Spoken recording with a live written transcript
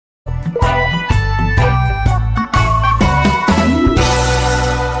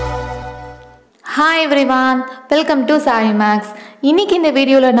Hi everyone, welcome to Sai Max. இன்னைக்கு இந்த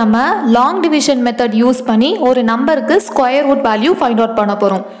வீடியோல நம்ம long division method யூஸ் பண்ணி ஒரு நம்பருக்கு square root value find out பண்ண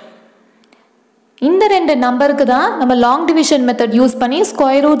போறோம். இந்த ரெண்டு நம்பருக்கு தான் நம்ம long division method யூஸ் பண்ணி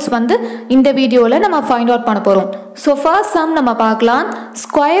ஸ்கொயர் ரூட்ஸ் வந்து இந்த வீடியோல நம்ம ஃபைண்ட் அவுட் பண்ண போறோம். So first sum நம்ம பார்க்கலாம்.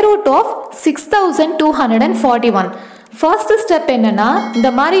 Square root of 6241. First step என்னன்னா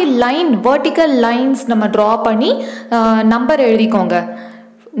இந்த மாதிரி லைன் வெர்டிக்கல் லைன்ஸ் நம்ம டிரா பண்ணி நம்பர் எழுதிக்கோங்க.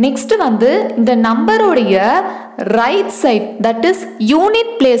 நெக்ஸ்ட் வந்து இந்த நம்பருடைய right side that is unit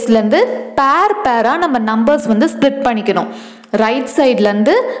பிளேஸ்லேருந்து பேரா நம்ம நம்பர்ஸ் வந்து ஸ்ப்ளிட் பண்ணிக்கணும். ரைட்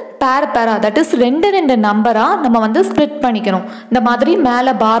சைட்லேருந்து பேரா தட் இஸ் ரெண்டு நம்பராக நம்ம வந்து ஸ்ப்ளிட் பண்ணிக்கணும். இந்த மாதிரி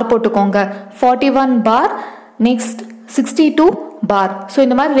மேலே பார் போட்டுக்கோங்க. 41 பார், நெக்ஸ்ட் 62 பார். ஸோ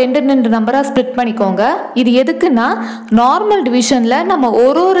இந்த மாதிரி ரெண்டு நம்பராக ஸ்ப்ளிட் பண்ணிக்கோங்க. இது எதுக்குன்னா நார்மல் டிவிஷனில் நம்ம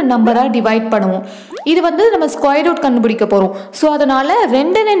ஒரு நம்பராக டிவைட் பண்ணுவோம். இது வந்து நம்ம ஸ்கொயர் ரூட் கண்டுபிடிக்க போகிறோம். ஸோ அதனால்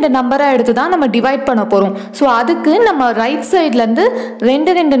ரெண்டு நம்பராக எடுத்து தான் நம்ம டிவைட் பண்ண போகிறோம். ஸோ அதுக்கு நம்ம ரைட் சைட்லேருந்து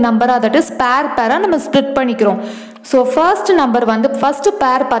ரெண்டு நம்பராக தட் இஸ் பேராக நம்ம ஸ்ப்ளிட் பண்ணிக்கிறோம். ஸோ ஃபர்ஸ்ட் நம்பர் வந்து ஃபர்ஸ்ட்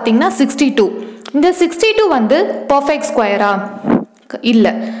பேர் பார்த்தீங்கன்னா 62. இந்த 62 வந்து பர்ஃபெக்ட் ஸ்கொயரா?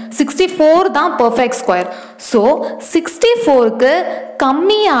 இல்லை, 64 தான் பர்ஃபெக்ட் ஸ்கொயர். ஸோ 64க்கு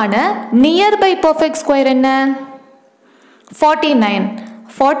கம்மியான நியர்பை பர்ஃபெக்ட் ஸ்கொயர் என்ன? 49.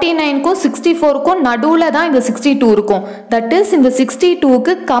 49க்கும் 64க்கும் நடுவில் தான் இந்த 62 இருக்கும். தட் இஸ் இந்த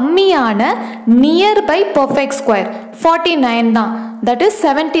 62க்கு கம்மியான நியர்பை பர்ஃபெக்ட் ஸ்கொயர் 49 தான். That is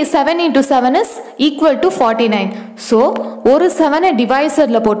 77 into 7 is equal to 49. So ஒரு 7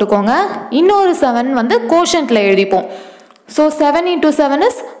 டிவைசரில் போட்டுக்கோங்க, இன்னொரு 7 வந்து கோஷன்ட்டில் எழுதிப்போம். So 7 into 7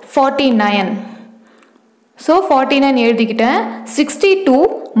 is 49. So 49 எழுதிக்கிட்டேன். 62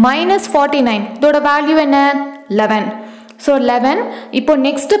 minus 49 இதோட வேல்யூ என்ன? 11. ஸோ 11. இப்போ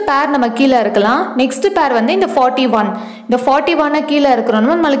நெக்ஸ்ட் பேர் நம்ம கீழே இருக்கலாம். நெக்ஸ்ட் பேர் வந்து இந்த 41. இந்த 41 கீழே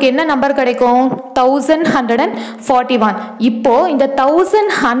இருக்கிறோம்னா நம்மளுக்கு என்ன நம்பர் கிடைக்கும்? 1141. இப்போ இந்த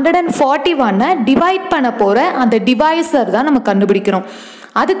 1141 டிவைட் பண்ண போகிற அந்த டிவைசர் தான் நம்ம கண்டுபிடிக்கிறோம்.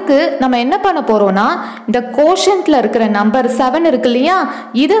 அதுக்கு நம்ம என்ன பண்ண போறோம்னா இந்த கோஷன்ட்ல இருக்கிற நம்பர் 7 இருக்கு இல்லையா,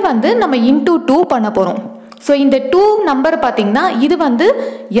 இதை வந்து நம்ம இன்டூ 2 பண்ண போறோம். ஸோ இந்த 2 நம்பர் பார்த்தீங்கன்னா இது வந்து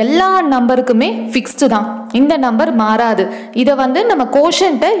எல்லா நம்பருக்குமே ஃபிக்ஸ்டு தான். இந்த நம்பர் மாறாது. இதை வந்து நம்ம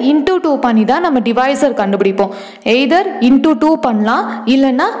கோஷன்ட்டை இன்டூ 2 பண்ணி தான் நம்ம டிவைசர் கண்டுபிடிப்போம். எய்தர் இன்டூ 2 பண்ணலாம்,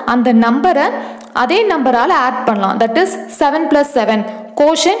 இல்லைன்னா அந்த நம்பரை அதே நம்பரால் ஆட் பண்ணலாம். That is 7 + 7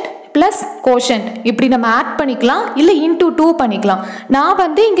 quotient plus quotient இப்படி நம்ம ஆட் பண்ணிக்கலாம், இல்லை இன்டூ 2 பண்ணிக்கலாம். நான்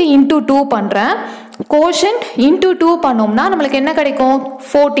வந்து இங்கே இன்டூ 2 பண்ணுறேன். கோஷன்ட் இன்டூ 2 பண்ணோம்னா நம்மளுக்கு என்ன கிடைக்கும்?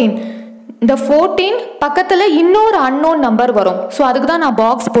 14. இந்த 14 பக்கத்தில் இன்னொரு அன்னோன் நம்பர் வரும். ஸோ அதுக்கு தான் நான்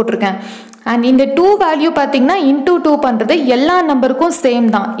பாக்ஸ் போட்டிருக்கேன். அண்ட் இந்த 2 வேல்யூ பார்த்தீங்கன்னா இன்டூ 2 பண்ணுறது எல்லா நம்பருக்கும் சேம்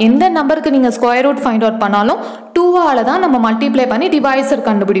தான். எந்த நம்பருக்கு நீங்கள் ஸ்கொயர் ரூட் ஃபைண்ட் அவுட் பண்ணாலும் 2ஆல் தான் நம்ம மல்டிப்ளை பண்ணி டிவைசர்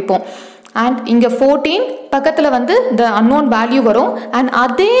கண்டுபிடிப்போம். அண்ட் இங்கே 14 பக்கத்தில் வந்து இந்த அன்னோன் வேல்யூ வரும். அண்ட்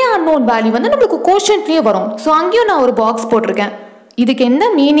அதே அன்னோன் வேல்யூ வந்து நம்மளுக்கு கோஷன்ட்லேயே வரும். ஸோ அங்கேயும் நான் ஒரு பாக்ஸ் போட்டிருக்கேன். இதுக்கு என்ன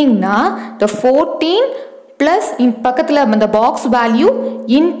மீனிங்னா இந்த 14 ப்ளஸ் பக்கத்தில் இந்த box value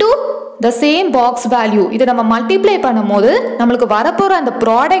into the same box value இதை நம்ம மல்டிப்ளை பண்ணும்போது நம்மளுக்கு வரப்போகிற அந்த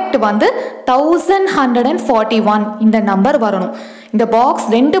ப்ராடக்ட் வந்து 1141 இந்த நம்பர் வரணும். இந்த பாக்ஸ்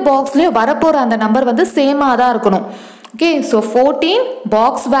ரெண்டு பாக்ஸ்லேயும் வரப்போகிற அந்த நம்பர் வந்து சேமாக தான் இருக்கணும். Okay, so 14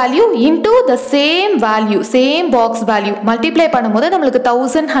 box value into the same box value multiply பண்ணும்போது நம்மளுக்கு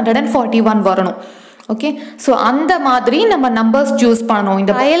 1141 வரணும். ஓகே, ஸோ அந்த மாதிரி நம்ம நம்பர்ஸ் சூஸ் பண்ணணும்.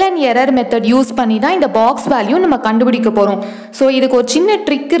 இந்த trial and error method use பண்ணி தான் இந்த பாக்ஸ் வேல்யூ நம்ம கண்டுபிடிக்க போகிறோம். ஸோ இதுக்கு ஒரு சின்ன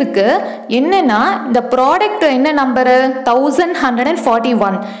ட்ரிக் இருக்கு. என்னன்னா இந்த ப்ராடக்ட் என்ன நம்பரு?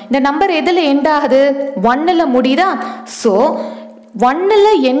 1141. இந்த நம்பர் எதில் எண்ட் ஆகுது? 1ல் முடியுதா? ஸோ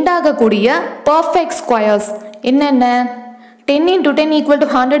 1ல் எண்ட் ஆகக்கூடிய பர்ஃபெக்ட் ஸ்கொயர்ஸ் என்னென்ன? 10 into 10 =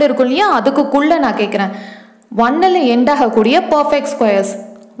 100 இருக்கும் இல்லையா, அதுக்குள்ளே நான் கேட்குறேன். 1ல் எண்ட் ஆகக்கூடிய பர்ஃபெக்ட் ஸ்கொயர்ஸ்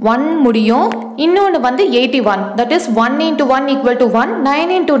 1 முடியும், இன்னொன்று வந்து 81. That is 1 into 1 = 1, 9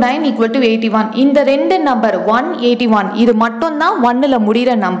 into 9 = 81. இந்த ரெண்டு நம்பர் 181 இது மட்டும்தான் 1ல்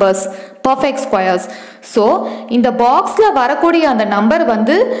முடிகிற நம்பர்ஸ் பர்ஃபெக்ட் ஸ்கொயர்ஸ். ஸோ இந்த பாக்ஸில் வரக்கூடிய அந்த நம்பர்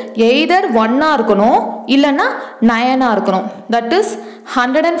வந்து எய்தர் 1ஆக இருக்கணும், இல்லைன்னா 9ஆக இருக்கணும். தட் இஸ்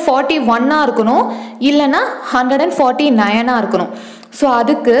 141ஆக இருக்கணும், இல்லைன்னா 149ஆக இருக்கணும். ஸோ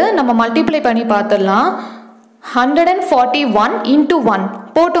அதுக்கு நம்ம மல்டிப்ளை பண்ணி பார்த்துடலாம். 141 into 1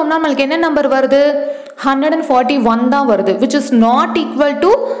 போட்டோம்னா நம்மளுக்கு என்ன நம்பர் வருது? 141 தான் வருது, which is not equal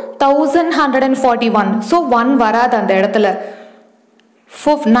to 1141. So 1 வராது அந்த இடத்துல.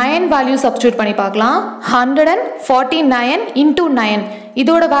 9 வேல்யூ சப்ஸ்டியூட் பண்ணி பார்க்கலாம். 149 into 9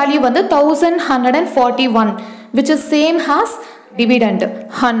 இதோட வேல்யூ வந்து 1141, which is same as dividend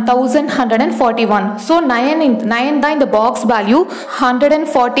 1141. So 9 தான் இந்த பாக்ஸ் வேல்யூ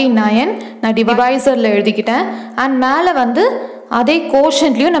 149 நான் டிவைசரில் எழுதிக்கிட்டேன். அண்ட் மேலே வந்து அதே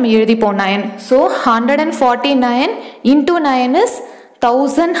கோஷன்ட்லேயும் நம்ம எழுதிப்போம் 9. So 149 into 9 is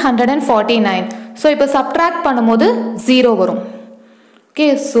 1149. ஸோ இப்போ சப்ட்ராக்ட் பண்ணும்போது 0 வரும். Okay,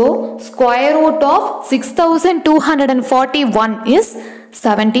 so square root of 6241 is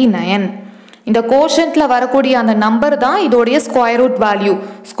 79. இந்த கோஷன்ட்ல வரக்கூடிய அந்த நம்பர் தான் இதோடைய square root value.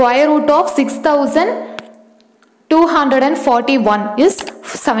 Square root of 6241 is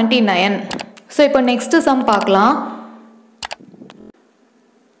 79. So இப்போ நெக்ஸ்ட் சம் பார்க்கலாம்.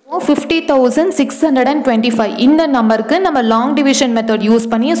 50,625 இந்த நம்பருக்கு நம்ம லாங் டிவிஷன் மெத்தட் யூஸ்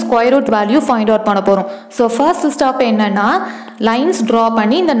பண்ணி square root value find out பண்ண போகிறோம். ஸோ ஃபர்ஸ்ட் ஸ்டாப் என்னன்னா லைன்ஸ் ட்ரா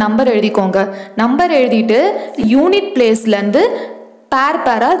பண்ணி இந்த நம்பர் எழுதிக்கோங்க. நம்பர் எழுதிட்டு யூனிட் பிளேஸ்லேருந்து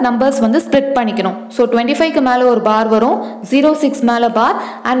பேராக நம்பர்ஸ் வந்து ஸ்ப்ளிட் பண்ணிக்கணும். ஸோ 25க்கு மேலே ஒரு பார் வரும், 06 மேலே பார்,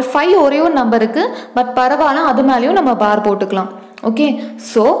 அண்ட் 5 ஒரே ஒரு நம்பருக்கு, பட் பரவாயில்ல அது மேலேயும் நம்ம பார் போட்டுக்கலாம். ஓகே,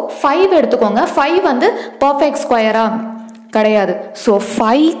 ஸோ 5 எடுத்துக்கோங்க. 5 வந்து பர்ஃபெக்ட் ஸ்கொயரா கிடையாது. ஸோ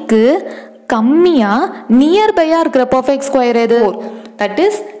 5க்கு கம்மியாக நியர்பையாக இருக்கிற பர்ஃபெக்ட் ஸ்கொயர் எது? That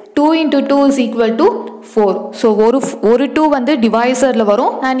is 2 into 2 is equal to 4. So ஒரு 2 வந்து டிவைசரில்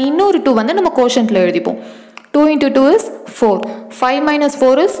வரும் அண்ட் இன்னொரு 2 வந்து நம்ம கோஷன்ட்டில் எழுதிப்போம். 2 into 2 is 4. 5 minus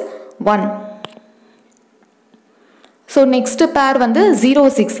 4 is 1. So next பேர் வந்து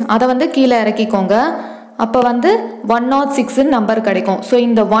 06 அதை வந்து கீழே இறக்கிக்கோங்க. அப்போ வந்து 106 நம்பர் கிடைக்கும். ஸோ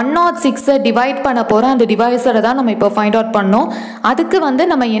இந்த 106 டிவைட் பண்ண போகிற அந்த டிவைஸரை தான் நம்ம இப்போ ஃபைண்ட் அவுட் பண்ணோம். அதுக்கு வந்து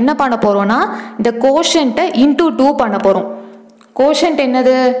நம்ம என்ன பண்ண போகிறோம்னா இந்த கோஷன்ட்டை இன்டூ 2 பண்ண போகிறோம். கோஷன்ட்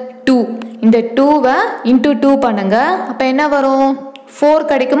என்னது? 2. இந்த 2வை இன்டூ 2 பண்ணுங்க. அப்போ என்ன வரும்? 4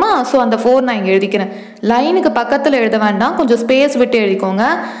 கிடைக்குமா? ஸோ அந்த 4 நான் இங்கே எழுதிக்கிறேன். லைனுக்கு பக்கத்தில் எழுத வேண்டாம், கொஞ்சம் ஸ்பேஸ் விட்டு எழுதிக்கோங்க.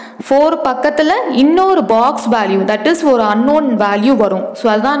 4 பக்கத்தில் இன்னொரு பாக்ஸ் வேல்யூ, தட் இஸ் ஒரு அன்னோன் வேல்யூ வரும். ஸோ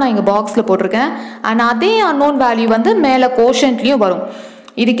அதுதான் நான் இங்கே பாக்ஸில் போட்டிருக்கேன். அண்ட் அதே அன்னோன் வேல்யூ வந்து மேலே கோஷன்ட்லேயும் வரும்.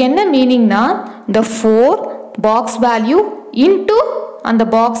 இதுக்கு என்ன மீனிங்னா இந்த 4 பாக்ஸ் வேல்யூ இன்டூ அந்த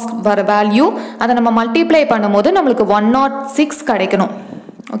பாக்ஸ் வர வேல்யூ அதை நம்ம மல்டிப்ளை பண்ணும்போது நம்மளுக்கு 106 கிடைக்கணும்.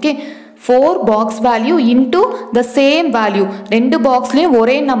 Okay, 4 box value into the same value, ரெண்டு பாக்ஸ்லேயும்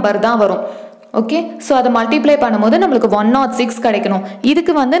ஒரே நம்பர் தான் வரும். ஓகே, ஸோ அதை மல்டிப்ளை பண்ணும்போது நம்மளுக்கு 106 கிடைக்கணும்.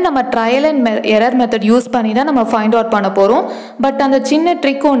 இதுக்கு வந்து நம்ம trial and error method use பண்ணி தான் நம்ம ஃபைண்ட் அவுட் பண்ண போகிறோம். பட் அந்த சின்ன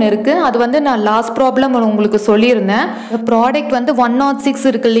ட்ரிக் ஒன்று இருக்குது, அது வந்து நான் லாஸ்ட் ப்ராப்ளம் உங்களுக்கு சொல்லியிருந்தேன். ப்ராடக்ட் வந்து 106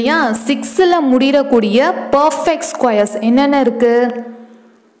 இருக்கு இல்லையா, 6ல் முடியக்கூடிய பர்ஃபெக்ட் ஸ்கொயர்ஸ் என்னென்ன இருக்குது?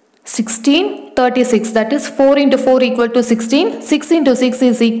 16, 36, that is 4 into 4 equal to 16, 6 into 6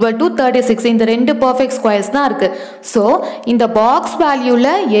 is equal to 36. இந்த ரெண்டு பர்ஃபெக்ட் ஸ்கொயர்ஸ் தான் இருக்கு. ஸோ இந்த பாக்ஸ்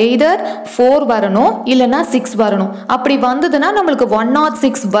வேல்யூவில் எய்தர் 4 வரணும் இல்லைனா 6 வரணும். அப்படி வந்ததுன்னா நம்மளுக்கு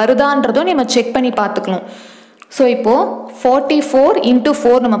 106 வருதான்றதும் நம்ம செக் பண்ணி பார்த்துக்கணும். ஸோ இப்போது 44 into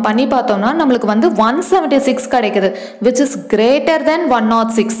 4 நம்ம பண்ணி பார்த்தோம்னா நம்மளுக்கு வந்து 176 கிடைக்குது, which is greater than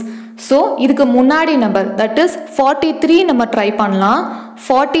 106. So இதுக்கு முன்னாடி நம்பர் தட் இஸ் 43 நம்ம ட்ரை பண்ணலாம்.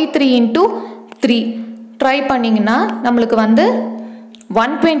 43 into 3 ட்ரை பண்ணிங்கன்னா நம்மளுக்கு வந்து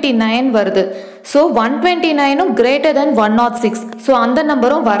 129 வருது. So 129ம் greater than 106. ஸோ அந்த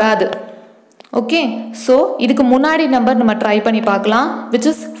நம்பரும் வராது. ஓகே, ஸோ இதுக்கு முன்னாடி நம்பர் நம்ம ட்ரை பண்ணி பார்க்கலாம், விச்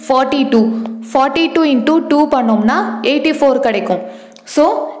இஸ் 42. 42 into 2 பண்ணோம்னா 84 கிடைக்கும். ஸோ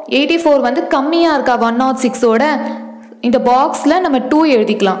 84 வந்து கம்மியாக இருக்கா 106ஓட? இந்த பாக்ஸில் நம்ம 2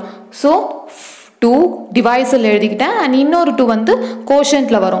 எழுதிக்கலாம். ஸோ 2 டிவைஸில் எழுதிக்கிட்டேன் அண்ட் இன்னொரு 2 வந்து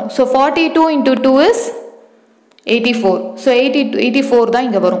கோஷன்ட்டில் வரும். So 42 into 2 is 84. ஸோ 84 தான்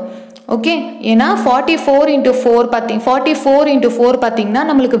இங்கே வரும். ஓகே, ஏன்னா 44 into 4 பார்த்தீங்கன்னா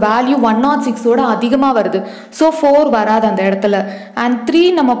நம்மளுக்கு வேல்யூ 106ஓட அதிகமாக வருது. ஸோ 4 வராது அந்த இடத்துல. அண்ட் 3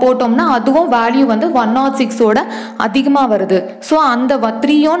 நம்ம போட்டோம்னா அதுவும் வேல்யூ வந்து 106ஓட அதிகமாக வருது. ஸோ அந்த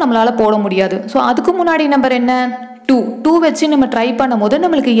 3யும் நம்மளால் போட முடியாது. ஸோ அதுக்கு முன்னாடி நம்பர் என்ன? 2 வச்சு நம்ம ட்ரை பண்ணும்போது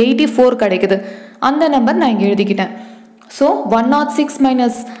நம்மளுக்கு 84 கிடைக்குது. அந்த நம்பர் நான் இங்கே எழுதிக்கிட்டேன். So 106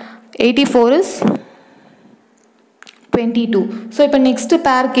 minus 84 is 22. ஸோ இப்போ நெக்ஸ்ட்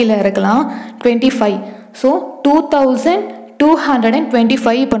பேர் கீழே இருக்கலாம் 25. ஸோ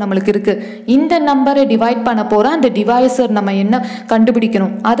 2225 இப்போ நம்மளுக்கு இருக்குது. இந்த நம்பரை டிவைட் பண்ண போகிற அந்த டிவைசர் நம்ம என்ன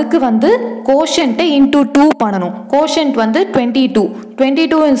கண்டுபிடிக்கணும்? அதுக்கு வந்து கோஷன்ட்டை இன்டூ 2 பண்ணணும். கோஷன்ட் வந்து 22.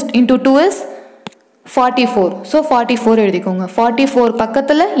 22 into 2 இஸ் 44. ஸோ 44 எழுதிக்கோங்க. 44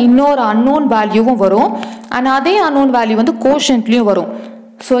 பக்கத்தில் இன்னொரு அன்னோன் வேல்யூவும் வரும் அண்ட் அதே அன்னோன் வேல்யூ வந்து கோஷன்ட்லேயும் வரும்.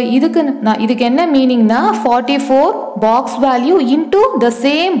 ஸோ இதுக்கு என்ன மீனிங்னா 44 box value into the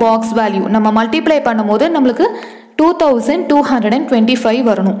same box value நம்ம மல்டிப்ளை பண்ணும்போது நம்மளுக்கு 2225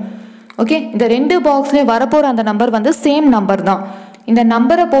 வரணும். ஓகே, இந்த ரெண்டு பாக்ஸ்லேயும் வரப்போகிற அந்த நம்பர் வந்து சேம் நம்பர் தான். இந்த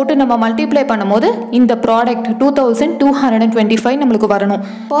நம்பரை போட்டு நம்ம மல்டிப்ளை பண்ணும்போது இந்த ப்ராடக்ட் 2225 நம்மளுக்கு வரணும்.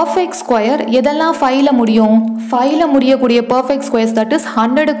 பர்ஃபெக்ட் ஸ்கொயர் எதெல்லாம் 5ல் முடியும்? 5ல் முடியக்கூடிய பர்ஃபெக்ட் ஸ்கொயர்ஸ் தட் இஸ்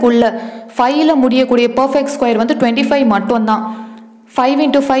 100க்குள்ள 5ல் முடியக்கூடிய பர்ஃபெக்ட் ஸ்கொயர் வந்து 25 மட்டும்தான். 5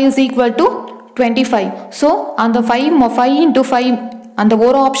 × 5 is equal to 25. ஸோ அந்த 5 × 5 அந்த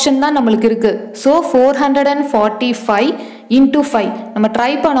ஒரு ஆப்ஷன் தான் நம்மளுக்கு இருக்குது. ஸோ 445 × 5 நம்ம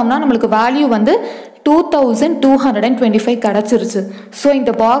ட்ரை பண்ணோம்னா நம்மளுக்கு வேல்யூ வந்து 2225 கிடச்சிருச்சு. ஸோ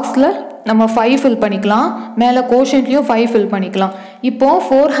இந்த பாக்ஸில் நம்ம 5 ஃபில் பண்ணிக்கலாம், மேலே கோஷன்ட்லேயும் 5 ஃபில் பண்ணிக்கலாம். இப்போது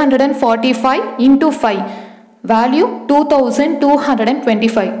 445 × 5 வேல்யூ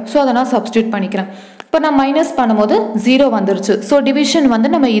 2225. ஸோ அதை நான் சப்ஸ்டியூட் பண்ணிக்கிறேன். இப்போ நான் மைனஸ் பண்ணும்போது 0 வந்துருச்சு. ஸோ டிவிஷன் வந்து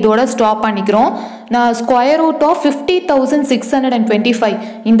நம்ம இதோட ஸ்டாப் பண்ணிக்கிறோம். நான் ஸ்கொயர் ரூட் ஆஃப் 50,625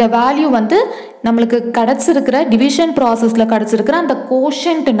 இந்த வேல்யூ வந்து நம்மளுக்கு கிடச்சிருக்கிற டிவிஷன் ப்ராசஸில் கிடச்சிருக்கிற அந்த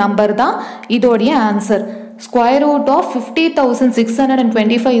கோஷன்ட் நம்பர் தான் இதோடைய answer. Square root of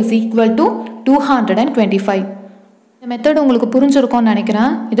 50,625 is equal to 225. இந்த மெத்தட் உங்களுக்கு புரிஞ்சிருக்கும்னு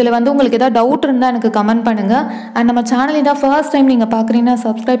நினைக்கிறேன். இதில் வந்து உங்களுக்கு ஏதாவது டவுட் இருந்தால் எனக்கு கமெண்ட் பண்ணுங்கள். அண்ட் நம்ம சேனல் இதான் ஃபர்ஸ்ட் டைம் நீங்கள் பார்க்குறீங்கன்னா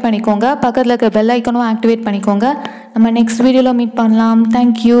சப்ஸ்கிரைப் பண்ணிக்கோங்க, பக்கத்தில் இருக்க பெல் ஐக்கனும் ஆக்டிவேட் பண்ணிக்கோங்க. நம்ம நெக்ஸ்ட் வீடியோவில் மீட் பண்ணலாம்.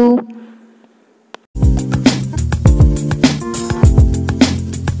 தேங்க்யூ.